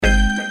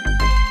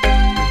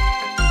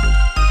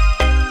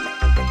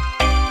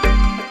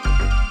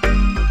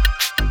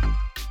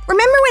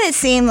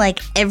seem like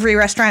every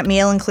restaurant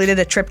meal included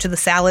a trip to the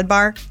salad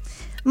bar?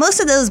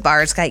 Most of those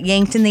bars got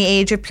yanked in the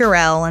age of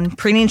Purell and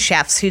preening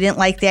chefs who didn't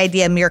like the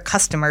idea of mere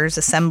customers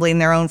assembling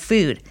their own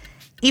food.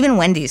 Even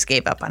Wendy's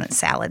gave up on its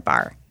salad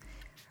bar.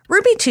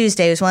 Ruby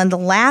Tuesday was one of the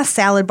last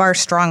salad bar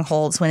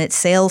strongholds when its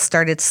sales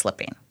started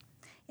slipping.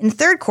 In the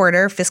third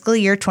quarter, fiscal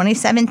year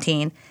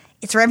 2017,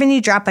 its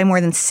revenue dropped by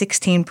more than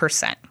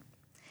 16%.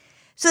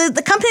 So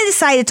the company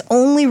decided its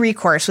only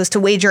recourse was to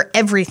wager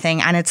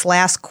everything on its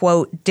last,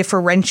 quote,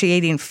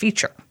 differentiating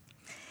feature.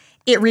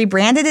 It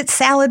rebranded its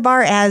salad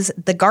bar as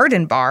the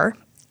Garden Bar,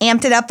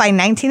 amped it up by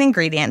 19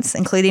 ingredients,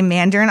 including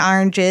mandarin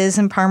oranges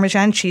and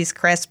Parmesan cheese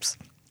crisps,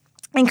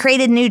 and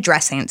created new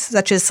dressings,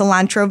 such as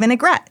cilantro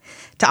vinaigrette,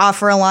 to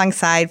offer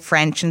alongside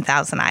French and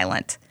Thousand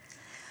Island.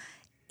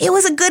 It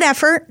was a good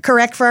effort,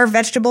 correct for our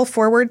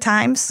vegetable-forward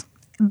times,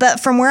 but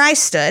from where I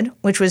stood,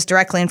 which was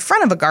directly in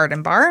front of a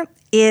Garden Bar,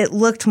 it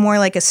looked more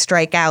like a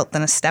strikeout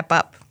than a step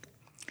up.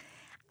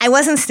 I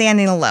wasn't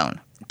standing alone.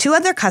 2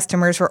 other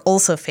customers were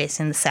also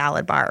facing the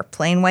salad bar,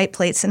 plain white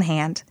plates in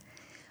hand.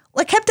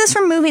 What kept us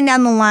from moving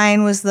down the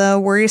line was the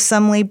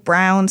worrisomely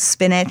brown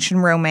spinach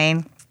and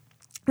romaine.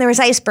 There was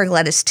iceberg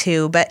lettuce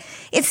too, but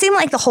it seemed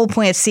like the whole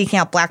point of seeking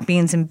out black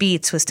beans and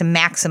beets was to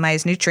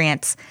maximize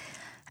nutrients.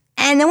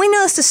 And then we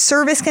noticed a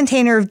service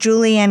container of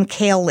julienne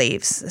kale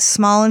leaves,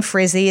 small and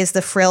frizzy as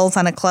the frills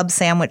on a club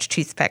sandwich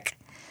toothpick.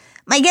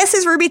 My guess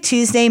is Ruby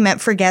Tuesday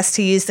meant for guests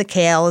to use the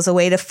kale as a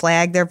way to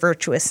flag their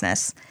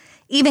virtuousness.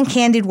 Even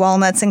candied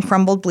walnuts and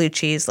crumbled blue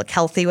cheese look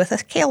healthy with a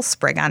kale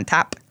sprig on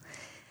top.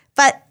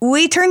 But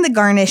we turned the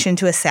garnish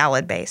into a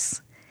salad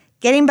base.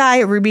 Getting by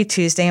at Ruby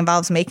Tuesday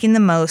involves making the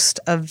most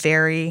of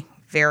very,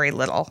 very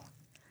little.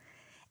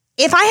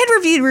 If I had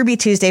reviewed Ruby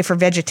Tuesday for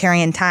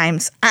Vegetarian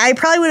Times, I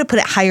probably would have put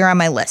it higher on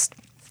my list.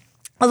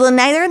 Although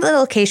neither of the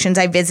locations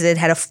I visited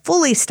had a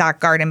fully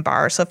stocked garden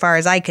bar, so far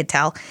as I could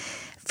tell.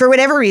 For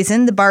whatever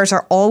reason, the bars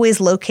are always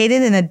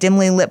located in a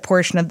dimly lit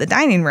portion of the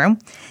dining room.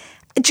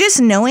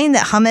 Just knowing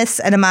that hummus,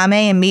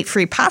 edamame, and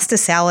meat-free pasta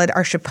salad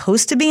are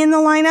supposed to be in the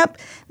lineup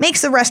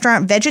makes the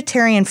restaurant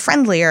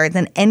vegetarian-friendlier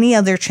than any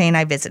other chain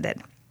I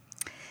visited.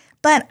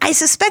 But I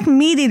suspect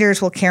meat eaters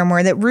will care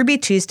more that Ruby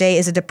Tuesday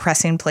is a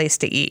depressing place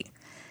to eat.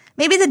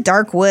 Maybe the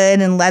dark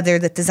wood and leather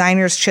that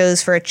designers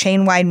chose for a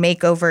chain-wide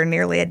makeover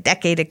nearly a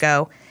decade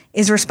ago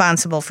is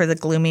responsible for the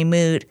gloomy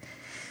mood.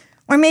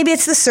 Or maybe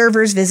it's the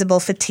server's visible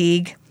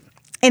fatigue.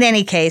 In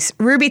any case,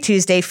 Ruby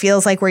Tuesday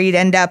feels like where you'd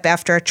end up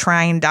after a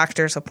trying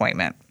doctor's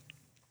appointment.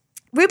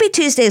 Ruby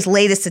Tuesday's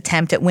latest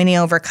attempt at winning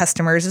over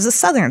customers is a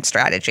southern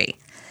strategy.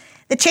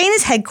 The chain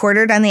is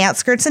headquartered on the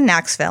outskirts of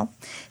Knoxville,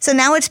 so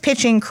now it's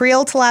pitching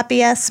Creole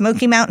tilapia,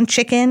 Smoky Mountain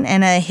chicken,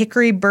 and a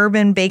hickory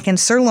bourbon bacon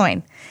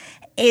sirloin.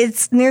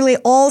 It's nearly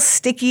all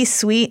sticky,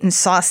 sweet, and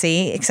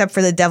saucy, except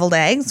for the deviled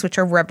eggs, which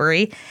are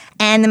rubbery,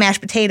 and the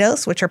mashed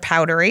potatoes, which are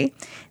powdery.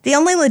 The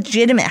only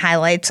legitimate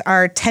highlights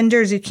are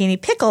tender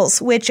zucchini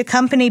pickles, which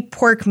accompany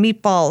pork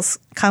meatballs,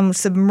 come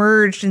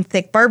submerged in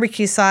thick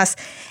barbecue sauce,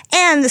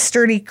 and the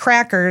sturdy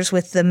crackers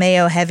with the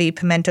mayo-heavy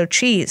pimento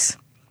cheese.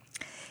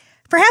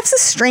 Perhaps the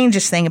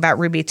strangest thing about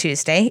Ruby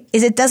Tuesday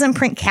is it doesn't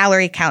print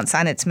calorie counts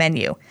on its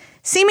menu,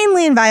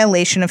 seemingly in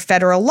violation of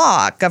federal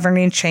law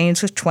governing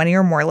chains with 20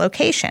 or more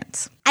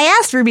locations. I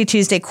asked Ruby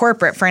Tuesday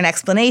Corporate for an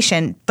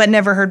explanation, but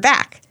never heard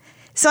back.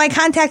 So I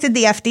contacted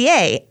the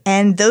FDA,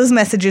 and those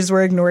messages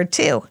were ignored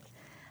too.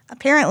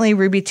 Apparently,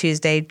 Ruby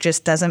Tuesday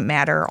just doesn't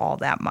matter all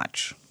that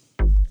much.